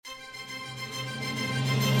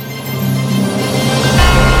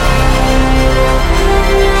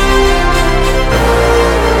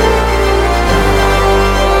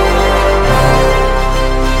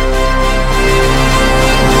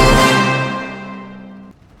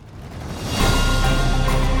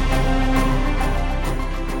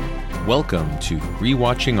Welcome to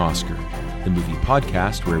Rewatching Oscar, the movie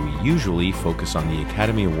podcast where we usually focus on the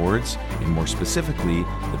Academy Awards and more specifically,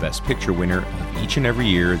 the Best Picture winner of each and every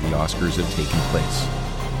year the Oscars have taken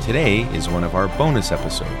place. Today is one of our bonus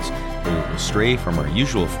episodes where we will stray from our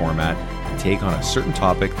usual format and take on a certain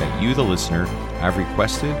topic that you, the listener, have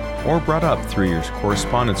requested or brought up through your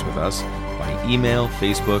correspondence with us by email,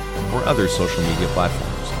 Facebook, or other social media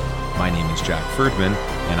platforms. My name is Jack Ferdman,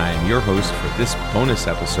 and I am your host for this bonus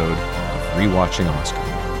episode of Rewatching Oscar.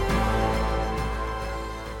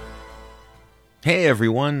 Hey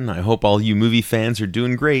everyone, I hope all you movie fans are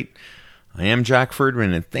doing great. I am Jack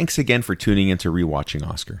Ferdman, and thanks again for tuning in to Rewatching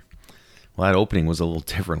Oscar. Well, that opening was a little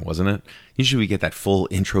different, wasn't it? Usually we get that full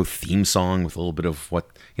intro theme song with a little bit of what,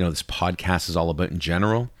 this podcast is all about in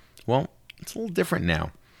general. Well, it's a little different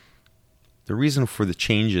now. The reason for the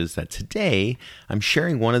change is that today I'm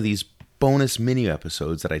sharing one of these bonus mini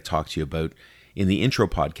episodes that I talked to you about in the intro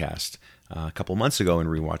podcast a couple months ago in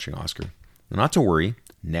Rewatching Oscar. Now, not to worry,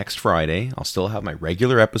 next Friday I'll still have my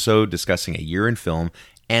regular episode discussing a year in film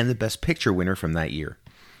and the Best Picture winner from that year.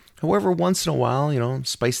 However, once in a while,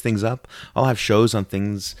 spice things up. I'll have shows on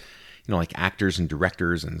things, like actors and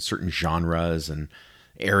directors and certain genres and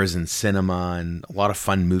eras in cinema and a lot of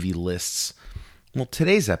fun movie lists. Well,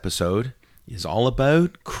 today's episode is all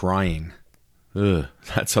about crying. Ugh,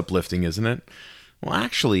 that's uplifting, isn't it? Well,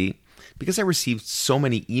 actually, because I received so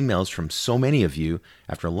many emails from so many of you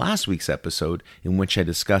after last week's episode in which I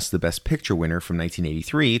discussed the Best Picture winner from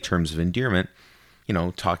 1983, Terms of Endearment,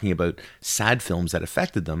 talking about sad films that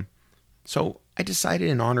affected them. So I decided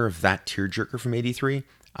in honor of that tearjerker from 83,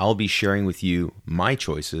 I'll be sharing with you my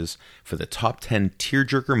choices for the top 10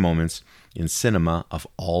 tearjerker moments in cinema of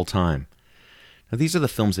all time. Now, these are the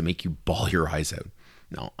films that make you bawl your eyes out.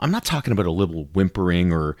 Now, I'm not talking about a little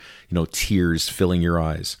whimpering or, tears filling your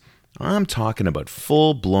eyes. I'm talking about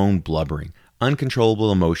full-blown blubbering,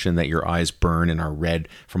 uncontrollable emotion that your eyes burn and are red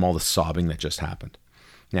from all the sobbing that just happened.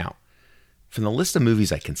 Now, from the list of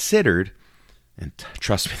movies I considered, and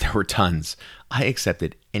trust me, there were tons, I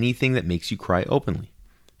accepted anything that makes you cry openly.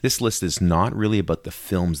 This list is not really about the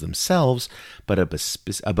films themselves, but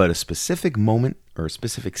about a specific moment or a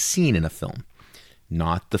specific scene in a film.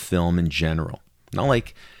 Not the film in general. Not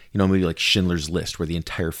like, maybe like Schindler's List where the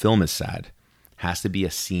entire film is sad. It has to be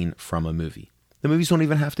a scene from a movie. The movies don't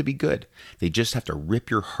even have to be good. They just have to rip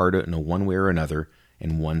your heart out in a one way or another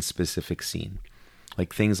in one specific scene.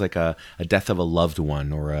 Like things like a death of a loved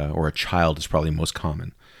one or a child is probably most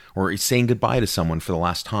common. Or saying goodbye to someone for the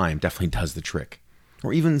last time definitely does the trick.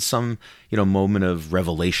 Or even some, moment of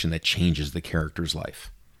revelation that changes the character's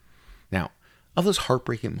life. Now, of those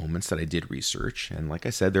heartbreaking moments that I did research, and like I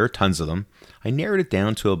said, there are tons of them, I narrowed it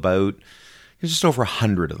down to about just over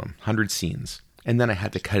 100 of them, 100 scenes. And then I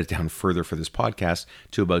had to cut it down further for this podcast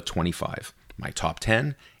to about 25. My top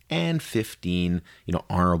 10 and 15,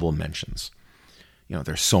 honorable mentions.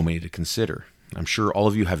 There's so many to consider. I'm sure all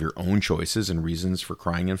of you have your own choices and reasons for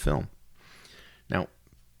crying in film. Now,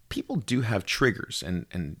 people do have triggers,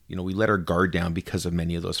 and we let our guard down because of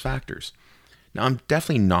many of those factors. Now, I'm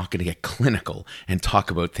definitely not going to get clinical and talk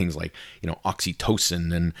about things like,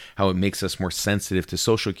 oxytocin and how it makes us more sensitive to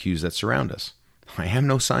social cues that surround us. I am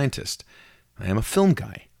no scientist. I am a film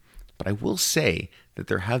guy. But I will say that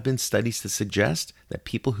there have been studies to suggest that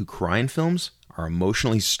people who cry in films are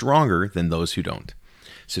emotionally stronger than those who don't.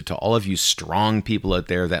 So to all of you strong people out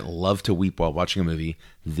there that love to weep while watching a movie,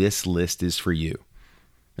 this list is for you.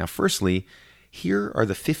 Now, firstly, here are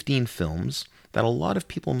the 15 films that a lot of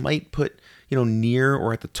people might put, near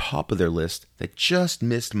or at the top of their list that just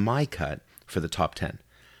missed my cut for the top 10.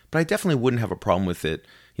 But I definitely wouldn't have a problem with it,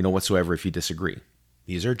 whatsoever if you disagree.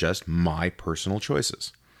 These are just my personal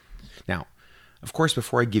choices. Now, of course,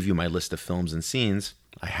 before I give you my list of films and scenes,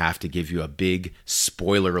 I have to give you a big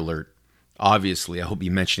spoiler alert. Obviously, I will be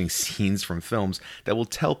mentioning scenes from films that will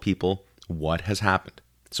tell people what has happened.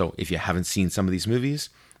 So if you haven't seen some of these movies,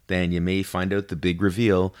 then you may find out the big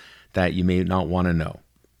reveal that you may not want to know.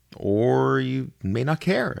 Or you may not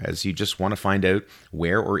care, as you just want to find out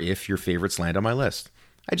where or if your favorites land on my list.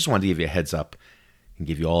 I just wanted to give you a heads up and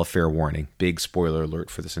give you all a fair warning. Big spoiler alert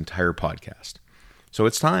for this entire podcast. So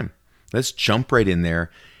it's time. Let's jump right in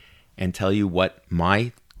there and tell you what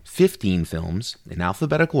my 15 films in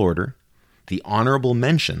alphabetical order, the honorable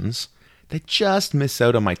mentions that just miss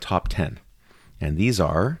out on my top 10. And these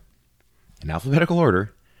are, in alphabetical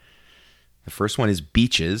order, the first one is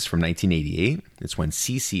Beaches from 1988. It's when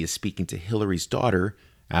Cece is speaking to Hillary's daughter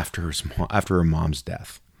after her mom's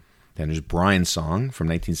death. Then there's Brian's Song from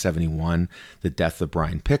 1971, The Death of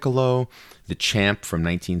Brian Piccolo. The Champ from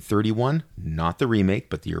 1931, not the remake,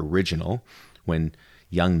 but the original, when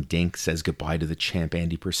young Dink says goodbye to the champ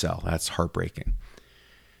Andy Purcell. That's heartbreaking.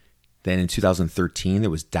 Then in 2013,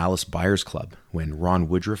 there was Dallas Buyers Club when Ron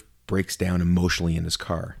Woodruff breaks down emotionally in his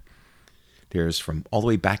car. There's from all the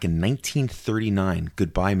way back in 1939,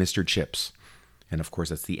 Goodbye, Mr. Chips. And of course,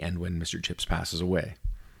 that's the end when Mr. Chips passes away.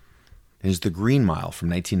 There's The Green Mile from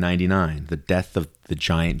 1999, the death of the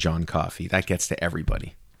giant John Coffey. That gets to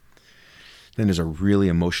everybody. Then there's a really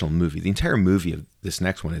emotional movie. The entire movie of this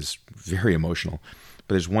next one is very emotional.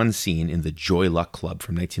 But there's one scene in The Joy Luck Club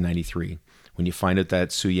from 1993 when you find out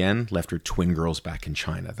that Su Yan left her twin girls back in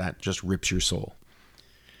China. That just rips your soul.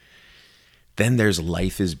 Then there's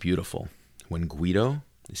Life is Beautiful, when Guido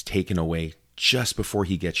is taken away just before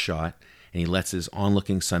he gets shot, and he lets his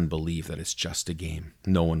onlooking son believe that it's just a game.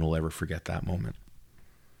 No one will ever forget that moment.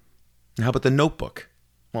 And how about The Notebook?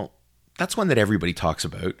 Well, that's one that everybody talks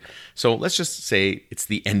about. So let's just say it's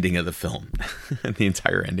the ending of the film, the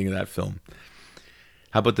entire ending of that film.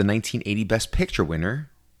 How about the 1980 Best Picture winner,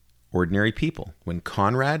 Ordinary People, when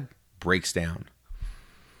Conrad breaks down?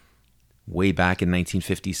 Way back in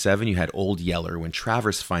 1957, you had Old Yeller when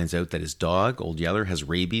Travers finds out that his dog, Old Yeller, has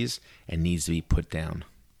rabies and needs to be put down.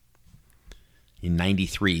 In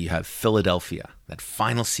 93, you have Philadelphia, that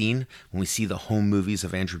final scene when we see the home movies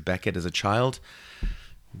of Andrew Beckett as a child.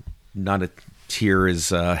 Not a tear is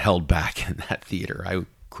held back in that theater. I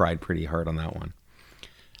cried pretty hard on that one.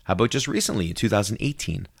 How about just recently, in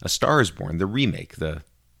 2018, A Star is Born, the remake, the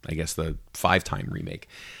 5-time remake,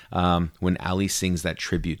 when Ali sings that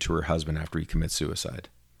tribute to her husband after he commits suicide.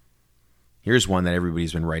 Here's one that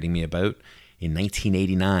everybody's been writing me about. In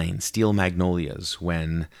 1989, Steel Magnolias,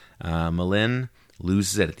 when Malin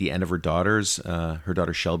loses it at the end of her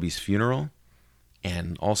daughter Shelby's funeral.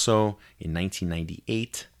 And also in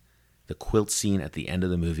 1998, the quilt scene at the end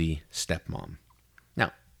of the movie, Stepmom.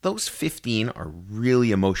 Now, those 15 are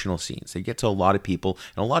really emotional scenes. They get to a lot of people,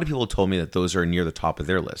 and a lot of people told me that those are near the top of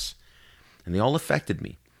their list. And they all affected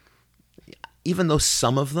me. Even though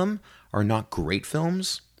some of them are not great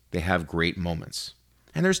films, they have great moments.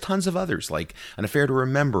 And there's tons of others, like An Affair to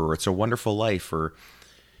Remember, or It's a Wonderful Life, or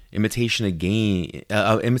Imitation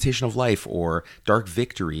of Life, or Dark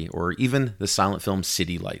Victory, or even the silent film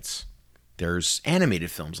City Lights. There's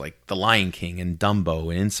animated films like The Lion King and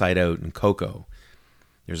Dumbo and Inside Out and Coco.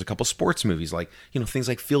 There's a couple sports movies like, things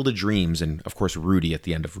like Field of Dreams and, of course, Rudy at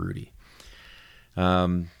the end of Rudy.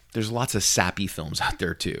 There's lots of sappy films out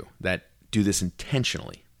there, too, that do this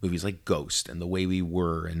intentionally. Movies like Ghost and The Way We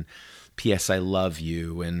Were and P.S. I Love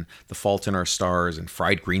You and The Fault in Our Stars and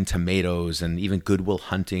Fried Green Tomatoes and even Good Will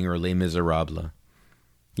Hunting or Les Miserables.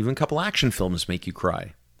 Even a couple action films make you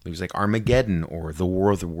cry. Movies like Armageddon or The War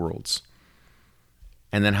of the Worlds.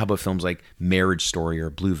 And then how about films like Marriage Story or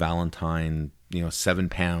Blue Valentine, 7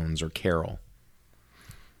 Pounds or Carol?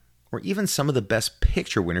 Or even some of the Best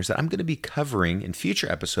Picture winners that I'm going to be covering in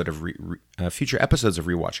future episodes of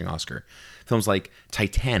Rewatching Oscar. Films like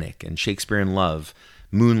Titanic and Shakespeare in Love,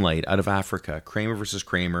 Moonlight, Out of Africa, Kramer versus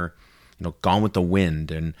Kramer, Gone with the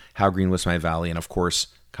Wind, and How Green Was My Valley, and of course,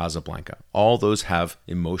 Casablanca. All those have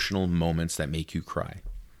emotional moments that make you cry.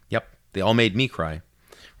 Yep, they all made me cry.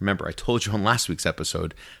 Remember, I told you on last week's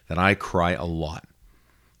episode that I cry a lot.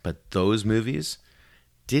 But those movies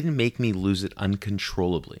didn't make me lose it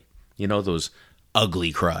uncontrollably. Those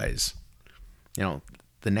ugly cries. The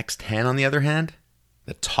next 10, on the other hand,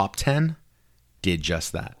 the top 10, did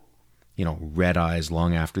just that. Red eyes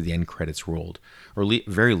long after the end credits rolled. Or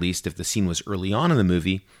very least, if the scene was early on in the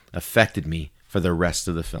movie, affected me for the rest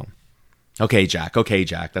of the film. Okay, Jack,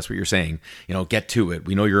 that's what you're saying. Get to it.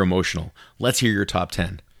 We know you're emotional. Let's hear your top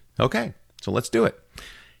 10. Okay, so let's do it.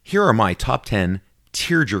 Here are my top 10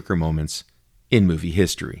 tearjerker moments in movie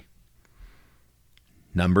history.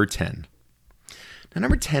 Number 10. Now,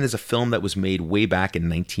 number 10 is a film that was made way back in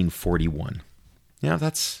 1941.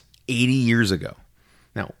 That's 80 years ago.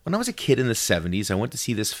 Now, when I was a kid in the 70s, I went to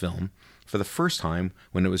see this film for the first time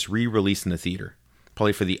when it was re-released in the theater.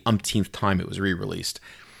 Probably for the umpteenth time it was re-released.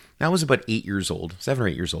 Now, I was about 7 or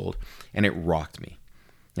 8 years old, and it rocked me.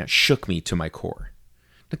 It shook me to my core.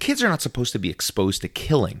 Now, kids are not supposed to be exposed to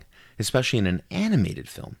killing, especially in an animated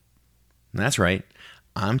film. And that's right,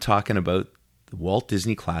 I'm talking about the Walt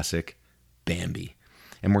Disney classic, Bambi,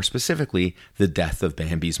 and more specifically, the death of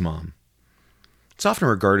Bambi's mom. It's often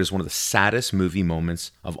regarded as one of the saddest movie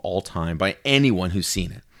moments of all time by anyone who's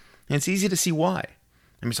seen it. And it's easy to see why.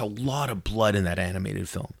 There's a lot of blood in that animated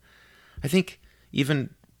film. I think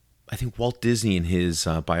Walt Disney in his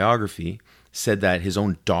biography said that his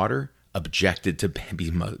own daughter objected to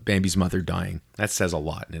Bambi's mother dying. That says a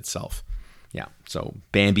lot in itself. Yeah, so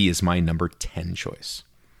Bambi is my number 10 choice.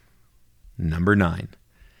 Number 9.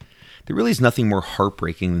 There really is nothing more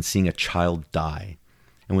heartbreaking than seeing a child die.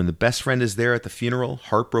 And when the best friend is there at the funeral,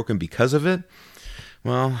 heartbroken because of it,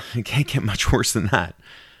 well, it can't get much worse than that.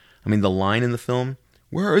 I mean, the line in the film,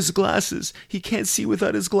 "Where are his glasses? He can't see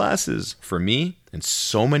without his glasses," for me and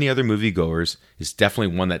so many other moviegoers, is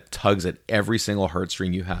definitely one that tugs at every single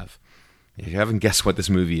heartstring you have. If you haven't guessed what this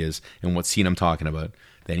movie is and what scene I'm talking about,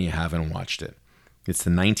 then you haven't watched it. It's the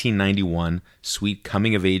 1991 sweet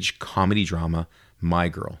coming-of-age comedy drama, My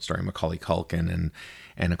Girl, starring Macaulay Culkin and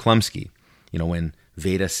Anna Klumsky. You know, when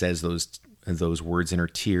Veda says those words in her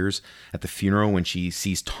tears at the funeral when she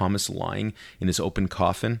sees Thomas lying in his open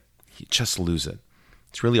coffin, you just lose it.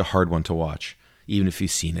 It's really a hard one to watch, even if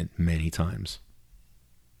you've seen it many times.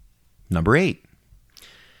 Number 8.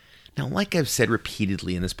 Now, like I've said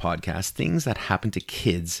repeatedly in this podcast, things that happen to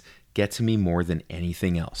kids get to me more than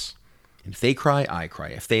anything else. If they cry, I cry.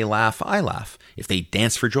 If they laugh, I laugh. If they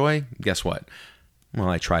dance for joy, guess what? Well,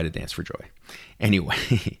 I try to dance for joy.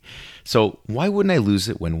 Anyway, so why wouldn't I lose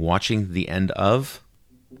it when watching the end of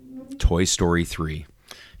Toy Story 3?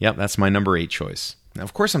 Yep, that's my number 8 choice. Now,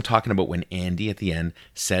 of course, I'm talking about when Andy at the end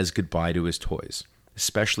says goodbye to his toys,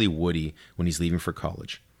 especially Woody when he's leaving for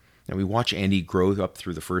college. Now, we watch Andy grow up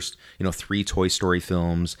through the first, 3 Toy Story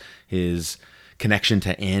films. His connection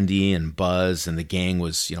to Andy and Buzz and the gang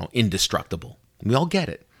was, indestructible. We all get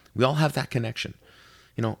it. We all have that connection.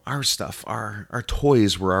 Our stuff, our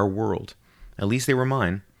toys were our world. At least they were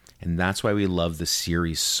mine. And that's why we love the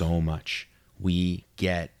series so much. We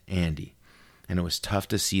get Andy. And it was tough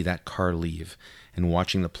to see that car leave and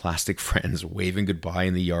watching the plastic friends waving goodbye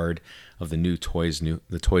in the yard of the toy's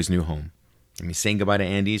new home. I mean, saying goodbye to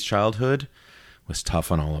Andy's childhood was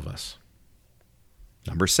tough on all of us.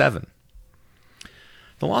 Number 7.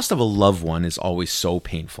 The loss of a loved one is always so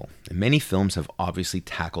painful, and many films have obviously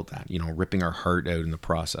tackled that, ripping our heart out in the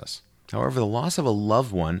process. However, the loss of a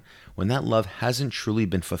loved one, when that love hasn't truly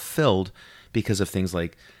been fulfilled because of things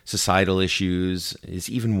like societal issues,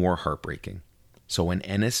 is even more heartbreaking. So when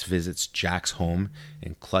Ennis visits Jack's home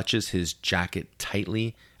and clutches his jacket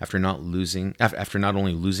tightly after not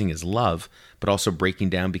only losing his love, but also breaking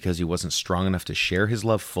down because he wasn't strong enough to share his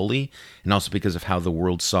love fully, and also because of how the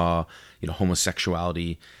world saw,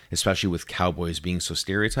 homosexuality, especially with cowboys being so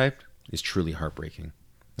stereotyped, is truly heartbreaking.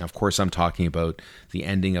 Now, of course, I'm talking about the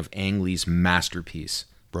ending of Ang Lee's masterpiece,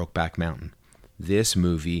 Brokeback Mountain. This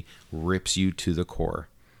movie rips you to the core.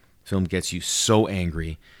 The film gets you so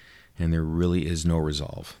angry, and there really is no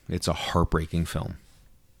resolve. It's a heartbreaking film.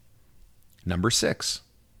 Number 6.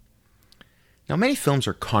 Now, many films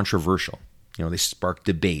are controversial. They spark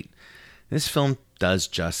debate. This film does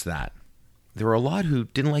just that. There were a lot who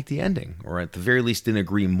didn't like the ending, or at the very least didn't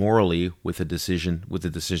agree morally with the decision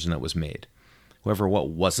that was made. However, what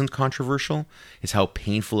wasn't controversial is how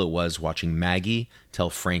painful it was watching Maggie tell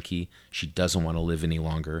Frankie she doesn't want to live any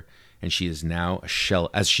longer, and she's now a shell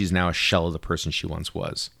of the person she once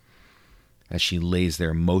was, as she lays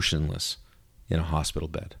there motionless in a hospital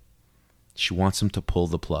bed. She wants him to pull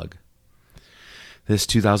the plug. This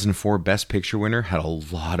 2004 Best Picture winner had a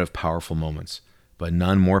lot of powerful moments, but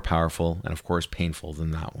none more powerful and, of course, painful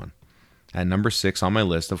than that one. At number 6 on my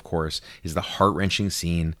list, of course, is the heart-wrenching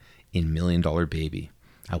scene in $1 Million Baby.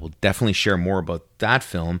 I will definitely share more about that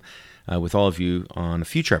film with all of you on a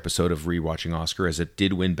future episode of Rewatching Oscar, as it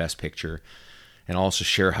did win Best Picture, and I'll also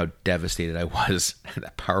share how devastated I was at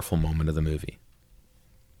that powerful moment of the movie.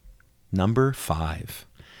 Number 5.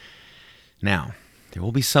 Now, there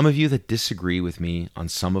will be some of you that disagree with me on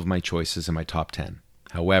some of my choices in my top 10.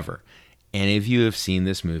 However, any of you have seen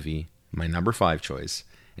this movie, my number 5 choice,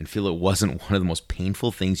 and feel it wasn't one of the most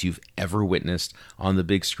painful things you've ever witnessed on the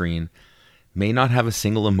big screen, may not have a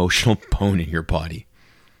single emotional bone in your body.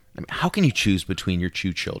 I mean, how can you choose between your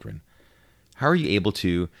 2 children? How are you able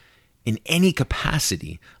to, in any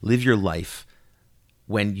capacity, live your life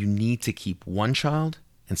when you need to keep one child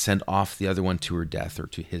and send off the other one to her death or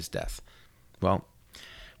to his death? Well,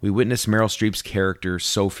 we witnessed Meryl Streep's character,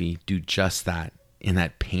 Sophie, do just that in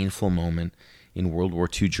that painful moment in World War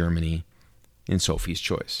II Germany in Sophie's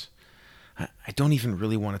Choice. I don't even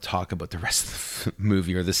really want to talk about the rest of the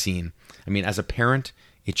movie or the scene. I mean, as a parent,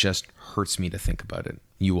 it just hurts me to think about it.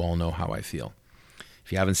 You all know how I feel.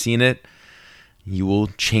 If you haven't seen it, you will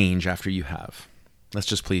change after you have. Let's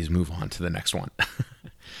just please move on to the next one.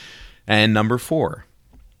 And number 4.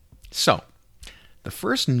 So, the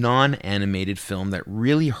first non-animated film that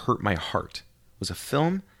really hurt my heart was a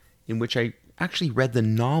film in which I actually read the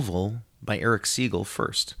novel by Eric Siegel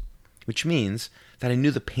first, which means that I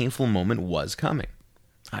knew the painful moment was coming.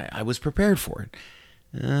 I was prepared for it.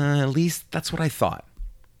 At least that's what I thought.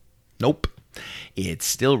 Nope. It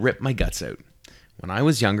still ripped my guts out. When I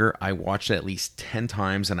was younger, I watched it at least 10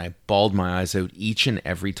 times and I bawled my eyes out each and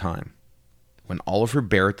every time. When Oliver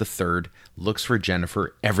Barrett III looks for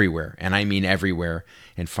Jennifer everywhere, and I mean everywhere,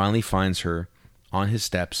 and finally finds her on his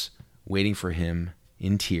steps, waiting for him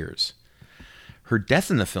in tears. Her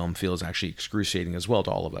death in the film feels actually excruciating as well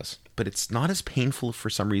to all of us, but it's not as painful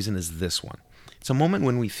for some reason as this one. It's a moment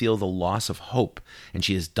when we feel the loss of hope, and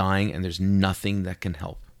she is dying and there's nothing that can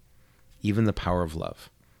help. Even the power of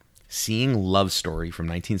love. Seeing Love Story from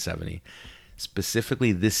 1970,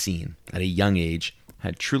 specifically this scene at a young age,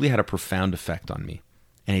 had truly had a profound effect on me.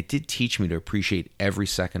 And it did teach me to appreciate every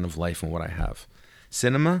second of life and what I have.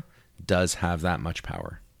 Cinema does have that much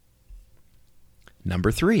power. Number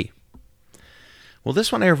 3. Well,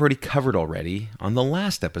 this one I have already covered already on the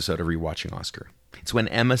last episode of Rewatching Oscar. It's when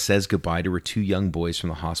Emma says goodbye to her 2 young boys from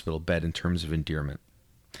the hospital bed in terms of endearment.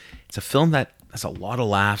 It's a film that has a lot of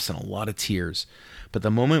laughs and a lot of tears, but the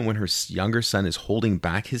moment when her younger son is holding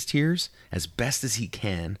back his tears as best as he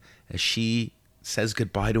can as she says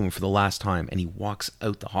goodbye to him for the last time and he walks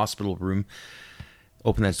out the hospital room,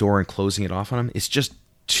 open that door and closing it off on him, it's just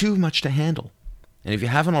too much to handle. And if you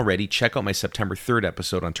haven't already, check out my September 3rd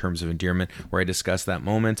episode on Terms of Endearment where I discuss that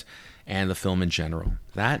moment and the film in general.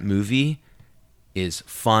 That movie is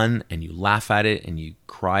fun and you laugh at it and you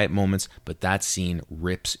cry at moments, but that scene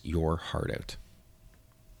rips your heart out.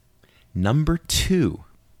 Number 2.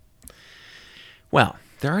 Well,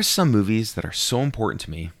 there are some movies that are so important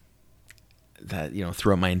to me that,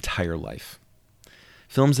 throughout my entire life.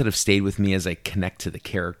 Films that have stayed with me as I connect to the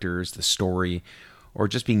characters, the story, or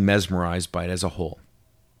just being mesmerized by it as a whole.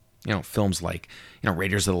 Films like,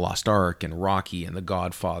 Raiders of the Lost Ark and Rocky and The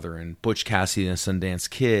Godfather and Butch Cassidy and the Sundance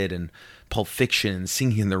Kid and Pulp Fiction and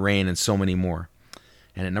Singing in the Rain and so many more.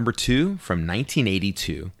 And at number 2, from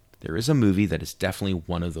 1982, there is a movie that is definitely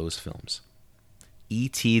one of those films.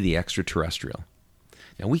 E.T. the Extraterrestrial.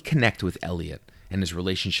 Now we connect with Elliot and his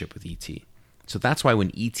relationship with E.T. So that's why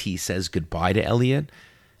when E.T. says goodbye to Elliot,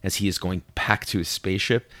 as he is going back to his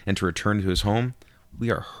spaceship and to return to his home,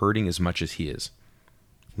 we are hurting as much as he is.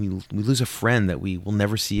 We lose a friend that we will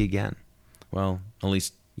never see again. Well, at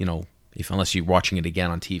least, unless you're watching it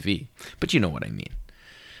again on TV. But you know what I mean.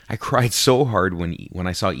 I cried so hard when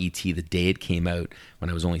I saw E.T. the day it came out when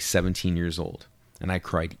I was only 17 years old. And I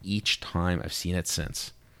cried each time I've seen it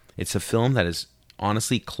since. It's a film that is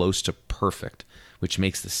honestly close to perfect, which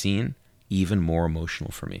makes the scene even more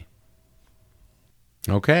emotional for me.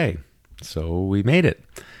 Okay, so we made it.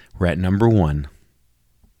 We're at number 1.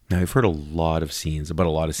 Now, I've heard a lot of scenes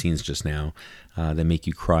just now that make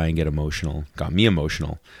you cry and get emotional. Got me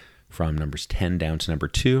emotional from numbers 10 down to number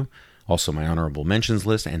 2. Also my honorable mentions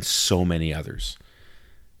list and so many others.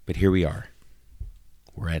 But here we are.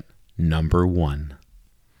 We're at number 1.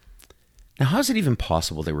 Now, how is it even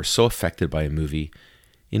possible they were so affected by a movie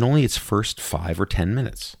in only its first 5 or 10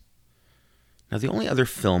 minutes? Now, the only other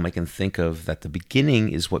film I can think of that the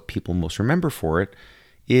beginning is what people most remember for it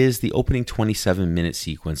is the opening 27-minute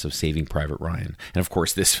sequence of Saving Private Ryan. And of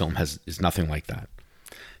course, this film is nothing like that.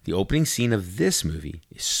 The opening scene of this movie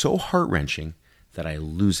is so heart-wrenching that I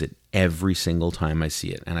lose it every single time I see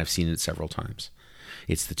it, and I've seen it several times.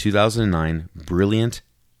 It's the 2009 brilliant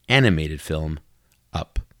animated film,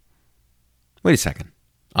 Up. Wait a second.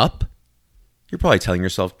 Up? You're probably telling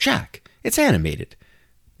yourself, Jack, it's animated.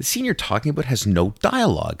 The scene you're talking about has no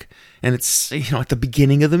dialogue, and it's, at the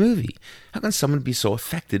beginning of the movie. How can someone be so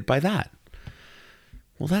affected by that?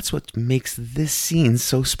 Well, that's what makes this scene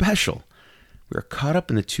so special. We are caught up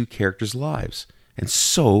in the 2 characters' lives, and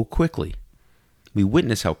so quickly. We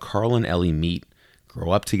witness how Carl and Ellie meet,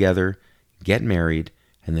 grow up together, get married,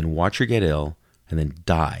 and then watch her get ill, and then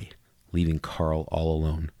die, leaving Carl all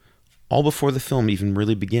alone. All before the film even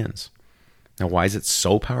really begins. Now, why is it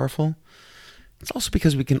so powerful? It's also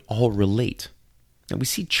because we can all relate. And we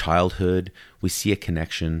see childhood, we see a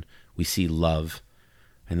connection, we see love,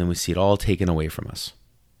 and then we see it all taken away from us.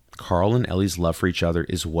 Carl and Ellie's love for each other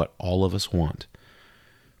is what all of us want.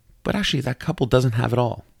 But actually, that couple doesn't have it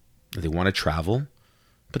all. They want to travel,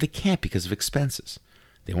 but they can't because of expenses.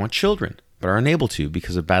 They want children, but are unable to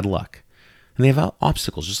because of bad luck. And they have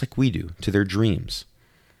obstacles, just like we do, to their dreams.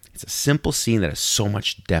 It's a simple scene that has so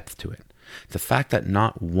much depth to it. The fact that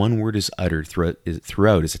not one word is uttered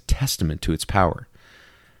throughout is a testament to its power,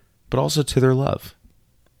 but also to their love,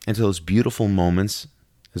 and to those beautiful moments,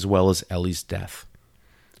 as well as Ellie's death.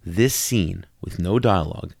 This scene, with no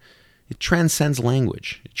dialogue, it transcends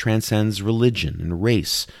language, it transcends religion and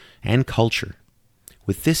race and culture.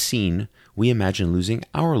 With this scene, we imagine losing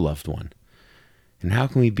our loved one. And how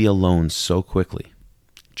can we be alone so quickly?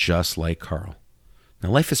 Just like Carl.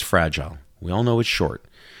 Now, life is fragile. We all know it's short.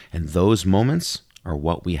 And those moments are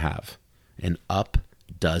what we have. And Up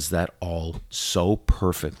does that all so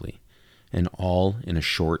perfectly, and all in a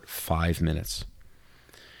short 5 minutes.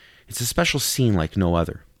 It's a special scene like no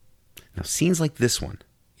other. Now, scenes like this one,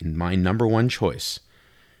 in my number one choice,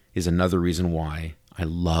 is another reason why I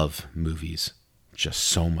love movies just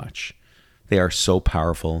so much. They are so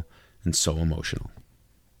powerful and so emotional.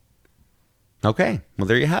 Okay, well,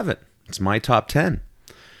 there you have it. It's my top 10.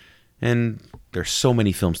 And there's so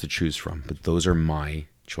many films to choose from, but those are my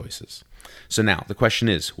choices. So now, the question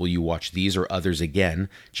is, will you watch these or others again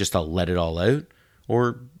just to let it all out?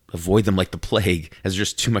 Or avoid them like the plague, as there's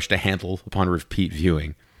just too much to handle upon repeat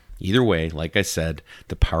viewing? Either way, like I said,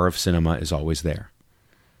 the power of cinema is always there.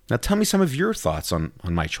 Now tell me some of your thoughts on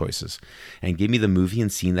my choices, and give me the movie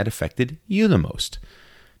and scene that affected you the most.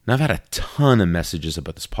 Now, I've had a ton of messages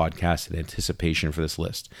about this podcast in anticipation for this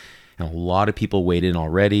list, and a lot of people weighed in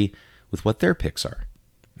already with what their picks are.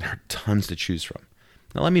 There are tons to choose from.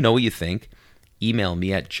 Now let me know what you think. Email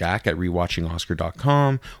me at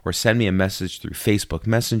jack@rewatchingoscar.com, or send me a message through Facebook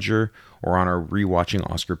Messenger or on our Rewatching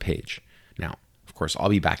Oscar page. Now, of course, I'll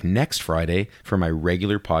be back next Friday for my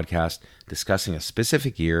regular podcast discussing a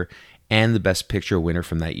specific year and the Best Picture winner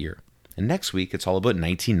from that year. And next week, it's all about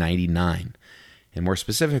 1999, and more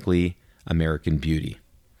specifically, American Beauty.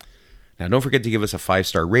 Now, don't forget to give us a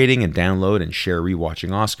 5-star rating and download and share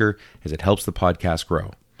Rewatching Oscar, as it helps the podcast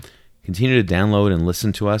grow. Continue to download and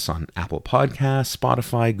listen to us on Apple Podcasts,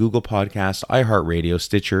 Spotify, Google Podcasts, iHeartRadio,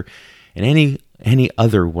 Stitcher, and any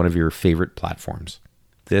other one of your favorite platforms.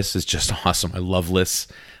 This is just awesome. I love lists.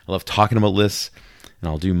 I love talking about lists, and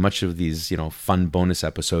I'll do much of these, fun bonus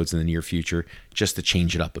episodes in the near future just to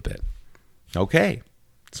change it up a bit. Okay,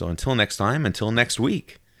 so until next time, until next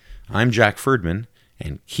week, I'm Jack Ferdman,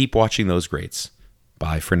 and keep watching those greats.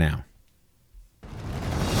 Bye for now.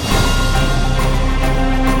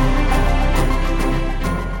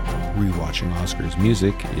 Rewatching Oscar's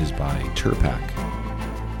music is by Turpak.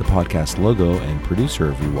 The podcast logo and producer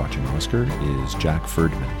of Rewatching Oscar is Jack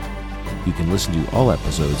Ferdman. You can listen to all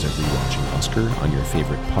episodes of Rewatching Oscar on your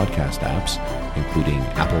favorite podcast apps, including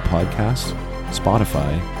Apple Podcasts,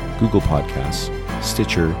 Spotify, Google Podcasts,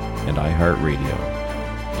 Stitcher, and iHeartRadio.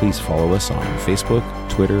 Please follow us on Facebook,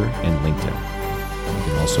 Twitter, and LinkedIn. You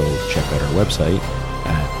can also check out our website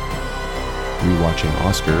at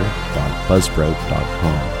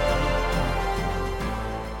rewatchingoscar.buzzsprout.com.